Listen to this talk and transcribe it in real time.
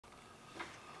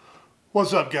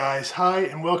What's up, guys? Hi,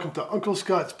 and welcome to Uncle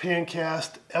Scott's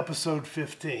Pancast, episode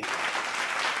 15.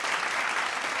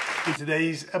 In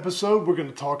today's episode, we're going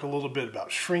to talk a little bit about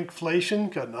shrinkflation.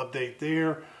 Got an update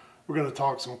there. We're going to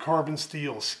talk some carbon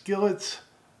steel skillets,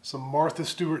 some Martha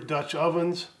Stewart Dutch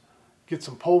ovens, get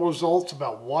some poll results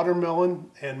about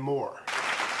watermelon, and more.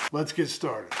 Let's get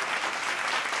started.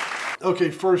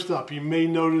 Okay, first up, you may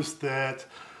notice that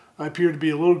I appear to be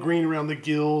a little green around the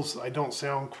gills. I don't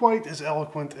sound quite as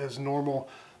eloquent as normal.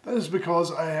 That is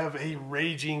because I have a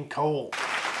raging cold.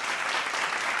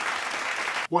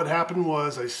 What happened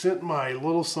was I sent my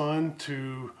little son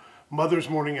to Mother's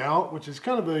Morning Out, which is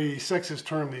kind of a sexist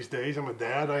term these days. I'm a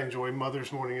dad. I enjoy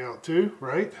Mother's Morning Out too,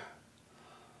 right?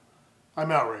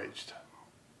 I'm outraged.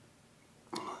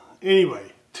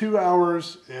 Anyway, 2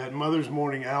 hours at Mother's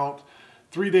Morning Out.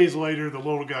 3 days later, the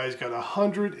little guy's got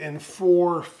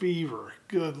 104 fever.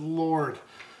 Good Lord.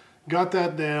 Got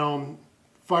that down.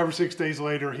 5 or 6 days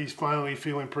later, he's finally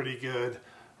feeling pretty good.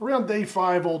 Around day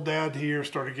 5, old dad here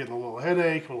started getting a little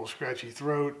headache, a little scratchy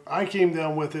throat. I came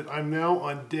down with it. I'm now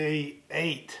on day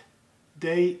 8.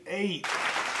 Day 8.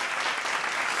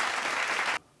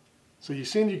 So you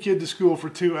send your kid to school for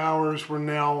 2 hours. We're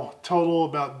now total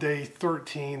about day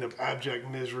 13 of abject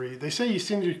misery. They say you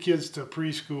send your kids to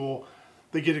preschool,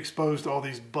 they get exposed to all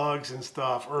these bugs and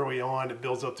stuff early on. It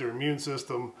builds up their immune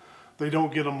system. They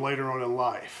don't get them later on in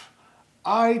life.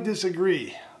 I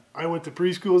disagree. I went to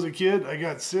preschool as a kid. I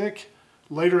got sick.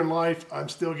 Later in life, I'm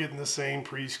still getting the same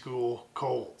preschool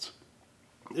colds.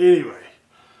 Anyway,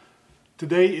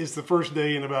 today is the first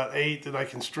day in about 8 that I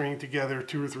can string together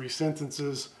 2 or 3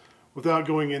 sentences without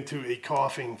going into a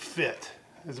coughing fit.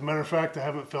 As a matter of fact, I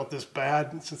haven't felt this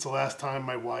bad since the last time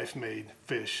my wife made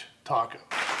fish tacos.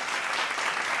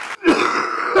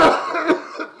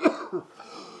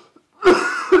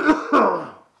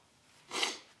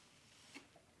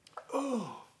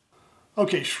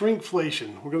 Okay,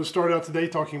 shrinkflation. We're going to start out today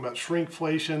talking about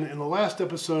shrinkflation. In the last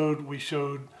episode, we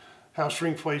showed how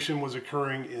shrinkflation was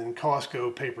occurring in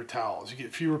Costco paper towels. You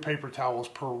get fewer paper towels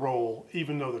per roll,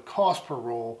 even though the cost per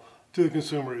roll to the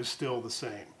consumer is still the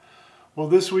same. Well,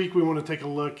 this week we want to take a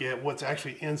look at what's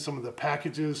actually in some of the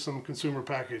packages, some consumer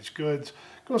packaged goods.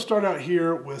 I'm going to start out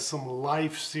here with some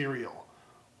Life cereal.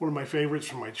 One of my favorites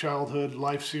from my childhood,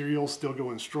 Life cereal, still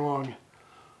going strong.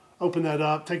 Open that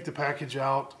up, take the package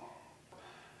out.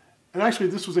 And actually,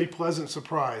 this was a pleasant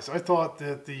surprise. I thought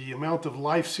that the amount of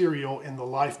Life cereal in the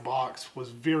Life box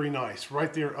was very nice,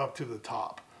 right there up to the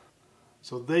top.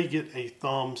 So they get a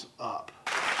thumbs up.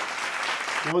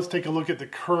 Now let's take a look at the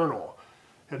kernel.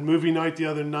 Had movie night the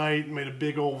other night, made a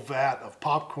big old vat of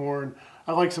popcorn.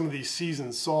 I like some of these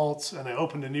seasoned salts, and I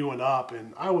opened a new one up,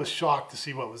 and I was shocked to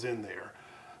see what was in there.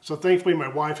 So thankfully, my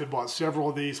wife had bought several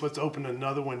of these. Let's open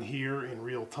another one here in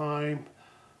real time.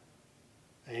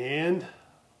 And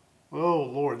oh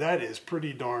Lord, that is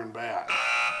pretty darn bad.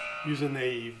 Using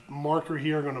a marker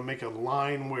here, I'm going to make a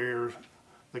line where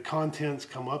the contents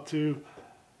come up to.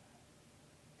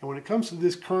 And when it comes to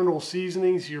this kernel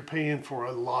seasonings, you're paying for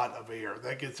a lot of air.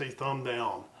 That gets a thumb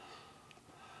down.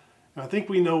 And I think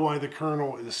we know why the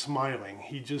Colonel is smiling.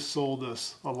 He just sold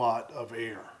us a lot of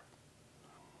air.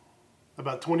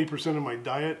 About 20% of my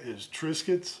diet is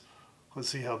Triscuits. Let's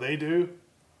see how they do.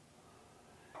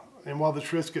 And while the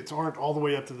Triscuits aren't all the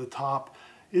way up to the top,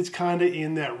 it's kind of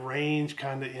in that range,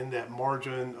 kind of in that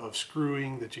margin of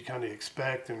screwing that you kind of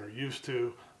expect and are used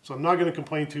to. So I'm not going to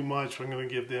complain too much. I'm going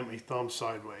to give them a thumb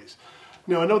sideways.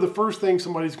 Now, I know the first thing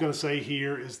somebody's going to say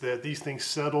here is that these things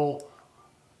settle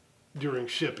during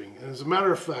shipping. And as a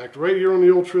matter of fact, right here on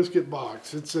the old Triscuit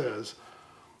box, it says,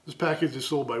 this package is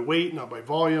sold by weight, not by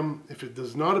volume. If it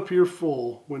does not appear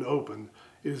full when opened,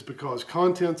 it is because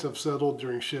contents have settled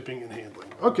during shipping and handling.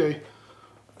 Okay,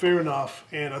 fair enough.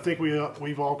 And I think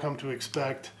we've all come to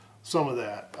expect some of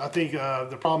that. I think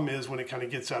the problem is when it kind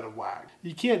of gets out of whack.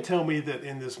 You can't tell me that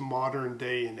in this modern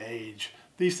day and age,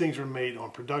 these things are made on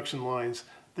production lines.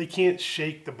 They can't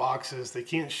shake the boxes. They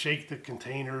can't shake the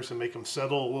containers and make them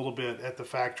settle a little bit at the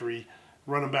factory,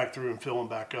 run them back through and fill them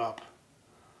back up.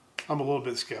 I'm a little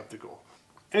bit skeptical.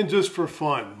 And just for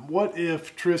fun, what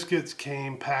if Triscuits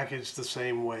came packaged the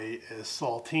same way as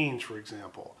saltines, for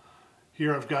example?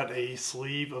 Here I've got a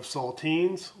sleeve of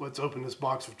saltines. Let's open this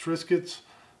box of Triscuits,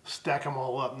 stack them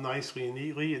all up nicely and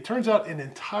neatly. It turns out an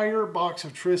entire box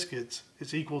of Triscuits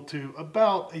is equal to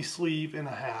about a sleeve and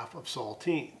a half of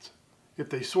saltines. If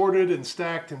they sorted and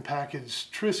stacked and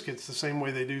packaged Triscuits the same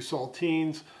way they do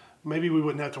saltines, maybe we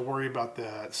wouldn't have to worry about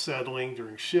that settling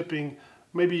during shipping.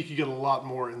 Maybe you could get a lot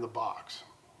more in the box.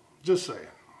 Just saying.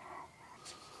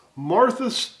 Martha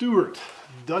Stewart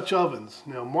Dutch ovens.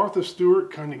 Now Martha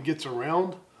Stewart kind of gets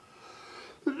around.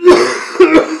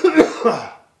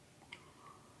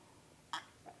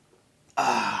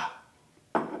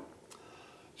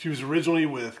 She was originally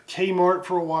with Kmart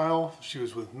for a while. She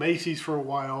was with Macy's for a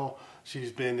while.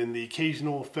 She's been in the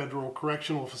occasional federal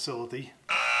correctional facility.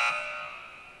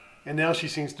 And now she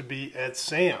seems to be at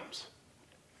Sam's.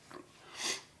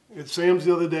 At Sam's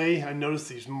the other day, I noticed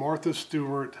these Martha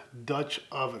Stewart Dutch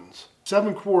ovens.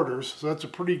 7 quarters, so that's a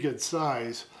pretty good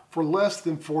size, for less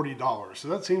than $40. So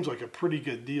that seems like a pretty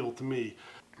good deal to me.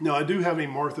 Now, I do have a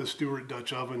Martha Stewart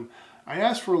Dutch oven. I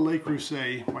asked for a Le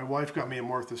Creuset. My wife got me a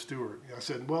Martha Stewart. I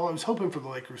said, well, I was hoping for the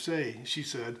Le Creuset. She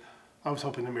said, I was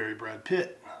hoping to marry Brad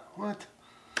Pitt. What?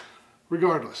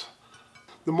 Regardless,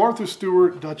 the Martha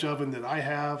Stewart Dutch oven that I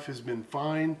have has been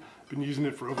fine. Been using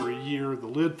it for over a year. The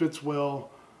lid fits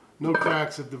well. No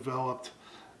cracks have developed.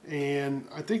 And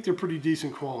I think they're pretty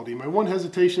decent quality. My one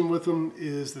hesitation with them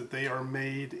is that they are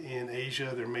made in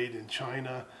Asia. They're made in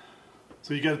China.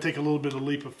 So you got to take a little bit of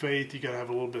leap of faith. You got to have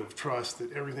a little bit of trust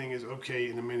that everything is okay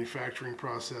in the manufacturing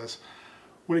process.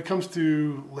 When it comes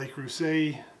to Le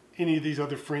Creuset, any of these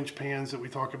other French pans that we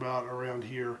talk about around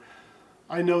here,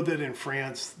 I know that in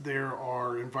France there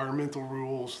are environmental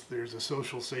rules, there's a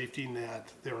social safety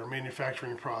net, there are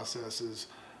manufacturing processes.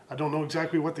 I don't know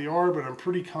exactly what they are, but I'm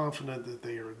pretty confident that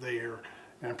they are there.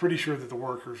 And I'm pretty sure that the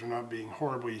workers are not being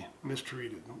horribly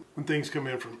mistreated. When things come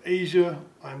in from Asia,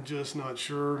 I'm just not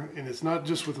sure. And it's not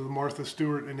just with the Martha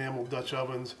Stewart enamel Dutch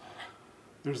ovens.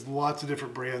 There's lots of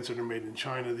different brands that are made in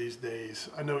China these days.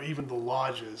 I know even the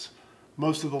Lodges.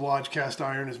 Most of the Lodge cast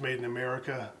iron is made in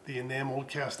America. The enameled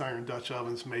cast iron Dutch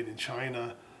ovens made in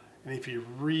China. And if you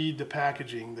read the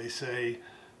packaging, they say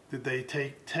that they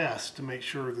take tests to make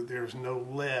sure that there's no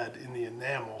lead in the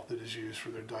enamel that is used for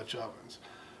their Dutch ovens.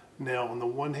 Now, on the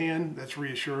one hand, that's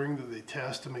reassuring that they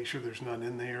test to make sure there's none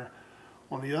in there.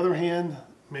 On the other hand,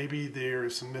 maybe there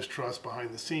is some mistrust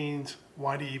behind the scenes.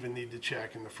 Why do you even need to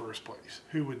check in the first place?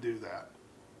 Who would do that?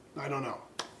 I don't know.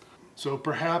 So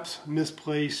perhaps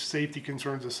misplaced safety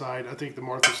concerns aside, I think the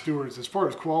Martha Stewart's, as far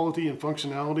as quality and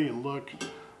functionality and look,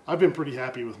 I've been pretty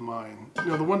happy with mine.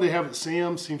 Now, the one they have at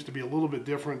Sam's seems to be a little bit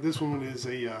different. This one is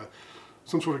a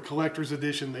some sort of collector's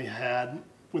edition they had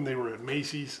when they were at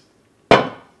Macy's.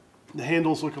 The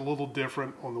handles look a little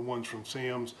different on the ones from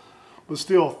Sam's, but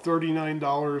still $39,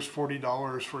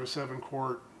 $40 for a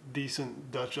 7-quart decent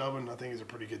Dutch oven, I think is a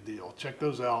pretty good deal. Check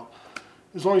those out,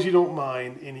 as long as you don't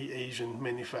mind any Asian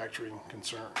manufacturing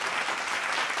concern.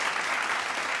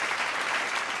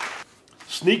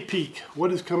 Sneak peek,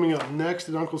 what is coming up next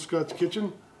at Uncle Scott's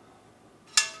Kitchen?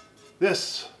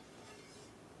 This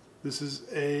is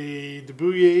a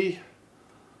Debouillet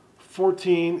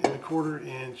 14¼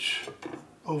 inch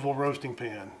oval roasting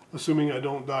pan. Assuming I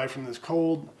don't die from this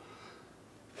cold.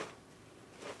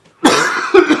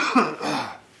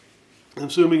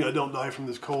 Assuming I don't die from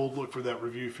this cold, look for that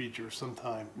review feature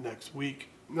sometime next week.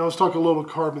 Now let's talk a little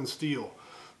carbon steel.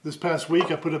 This past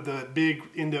week I put up the big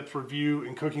in-depth review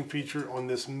and cooking feature on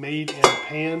this made-in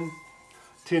pan,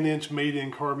 10-inch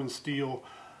made-in carbon steel.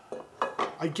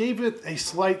 I gave it a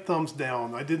slight thumbs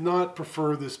down. I did not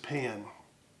prefer this pan.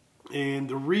 And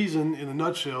the reason, in a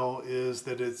nutshell, is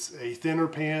that it's a thinner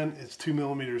pan, it's 2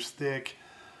 millimeters thick,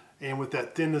 and with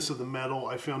that thinness of the metal,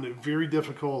 I found it very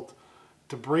difficult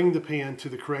to bring the pan to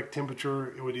the correct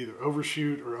temperature. It would either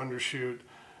overshoot or undershoot,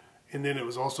 and then it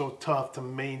was also tough to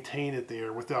maintain it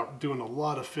there without doing a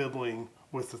lot of fiddling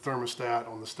with the thermostat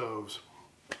on the stoves.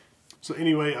 So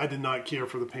anyway, I did not care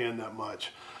for the pan that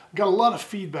much. Got a lot of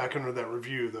feedback under that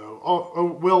review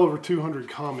though, well over 200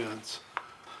 comments.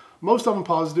 Most of them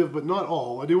positive, but not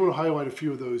all. I do want to highlight a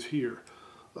few of those here.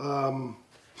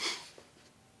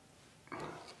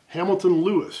 Hamilton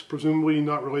Lewis, presumably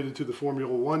not related to the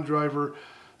Formula One driver,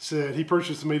 said he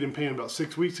purchased a made-in pan about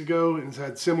 6 weeks ago and has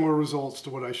had similar results to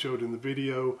what I showed in the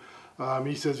video.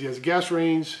 He says he has a gas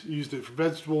range, used it for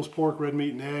vegetables, pork, red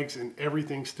meat, and eggs, and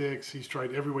everything sticks. He's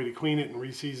tried every way to clean it and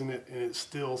re-season it, and it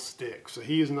still sticks. So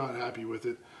he is not happy with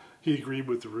it. He agreed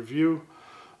with the review.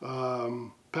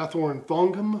 Pathorn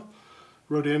Thongam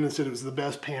wrote in and said it was the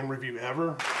best pan review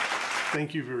ever.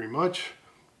 Thank you very much.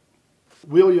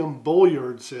 William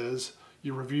Bolliard says,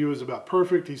 your review is about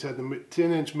perfect. He's had the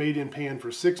 10-inch made-in pan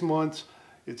for 6 months.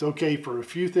 It's okay for a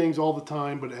few things all the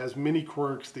time, but it has many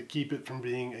quirks that keep it from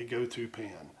being a go-to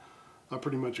pan. I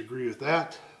pretty much agree with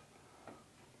that.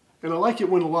 And I like it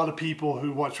when a lot of people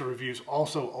who watch the reviews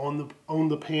also own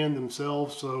the pan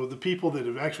themselves. So the people that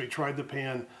have actually tried the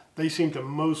pan, they seem to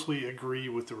mostly agree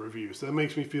with the reviews. So that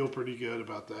makes me feel pretty good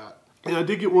about that. And I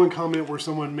did get one comment where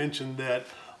someone mentioned that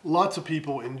lots of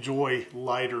people enjoy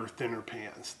lighter, thinner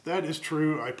pans. That is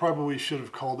true. I probably should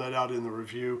have called that out in the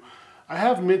review. I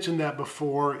have mentioned that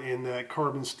before in that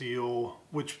carbon steel,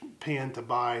 which pan to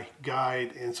buy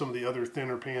guide, and some of the other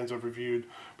thinner pans I've reviewed,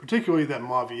 particularly that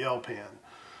Maviel pan.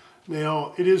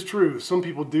 Now, it is true, some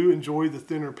people do enjoy the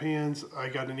thinner pans. I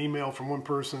got an email from one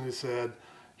person who said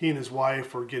he and his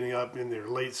wife were getting up in their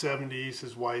late 70s.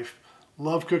 His wife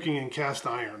loved cooking in cast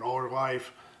iron all her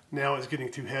life. Now it's getting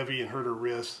too heavy and hurt her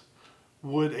wrists.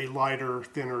 Would a lighter,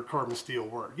 thinner carbon steel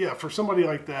work? Yeah, for somebody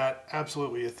like that,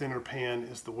 absolutely a thinner pan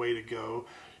is the way to go.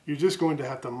 You're just going to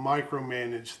have to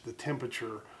micromanage the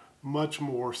temperature much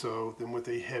more so than with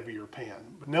a heavier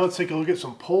pan. But now let's take a look at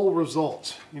some poll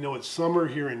results. You know, it's summer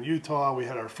here in Utah. We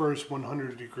had our first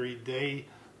 100-degree day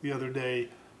the other day.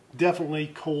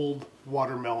 Definitely cold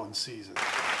watermelon season.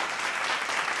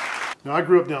 Now, I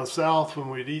grew up down south.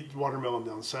 When we'd eat watermelon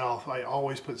down south, I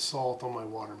always put salt on my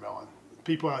watermelon.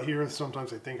 People out here,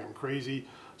 sometimes they think I'm crazy.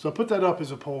 So I put that up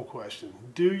as a poll question.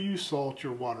 Do you salt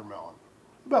your watermelon?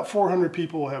 About 400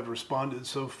 people have responded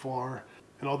so far.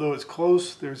 And although it's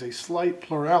close, there's a slight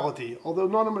plurality, although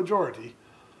not a majority,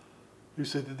 who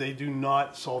said that they do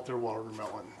not salt their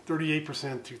watermelon.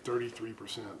 38% to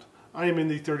 33%. I am in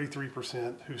the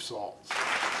 33% who salts.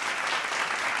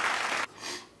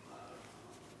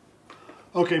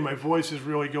 Okay, my voice is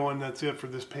really going. That's it for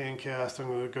this Pancast. I'm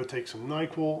going to go take some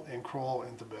NyQuil and crawl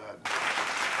into bed.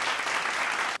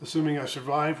 Assuming I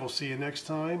survive, we'll see you next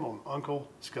time on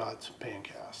Uncle Scott's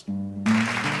Pancast.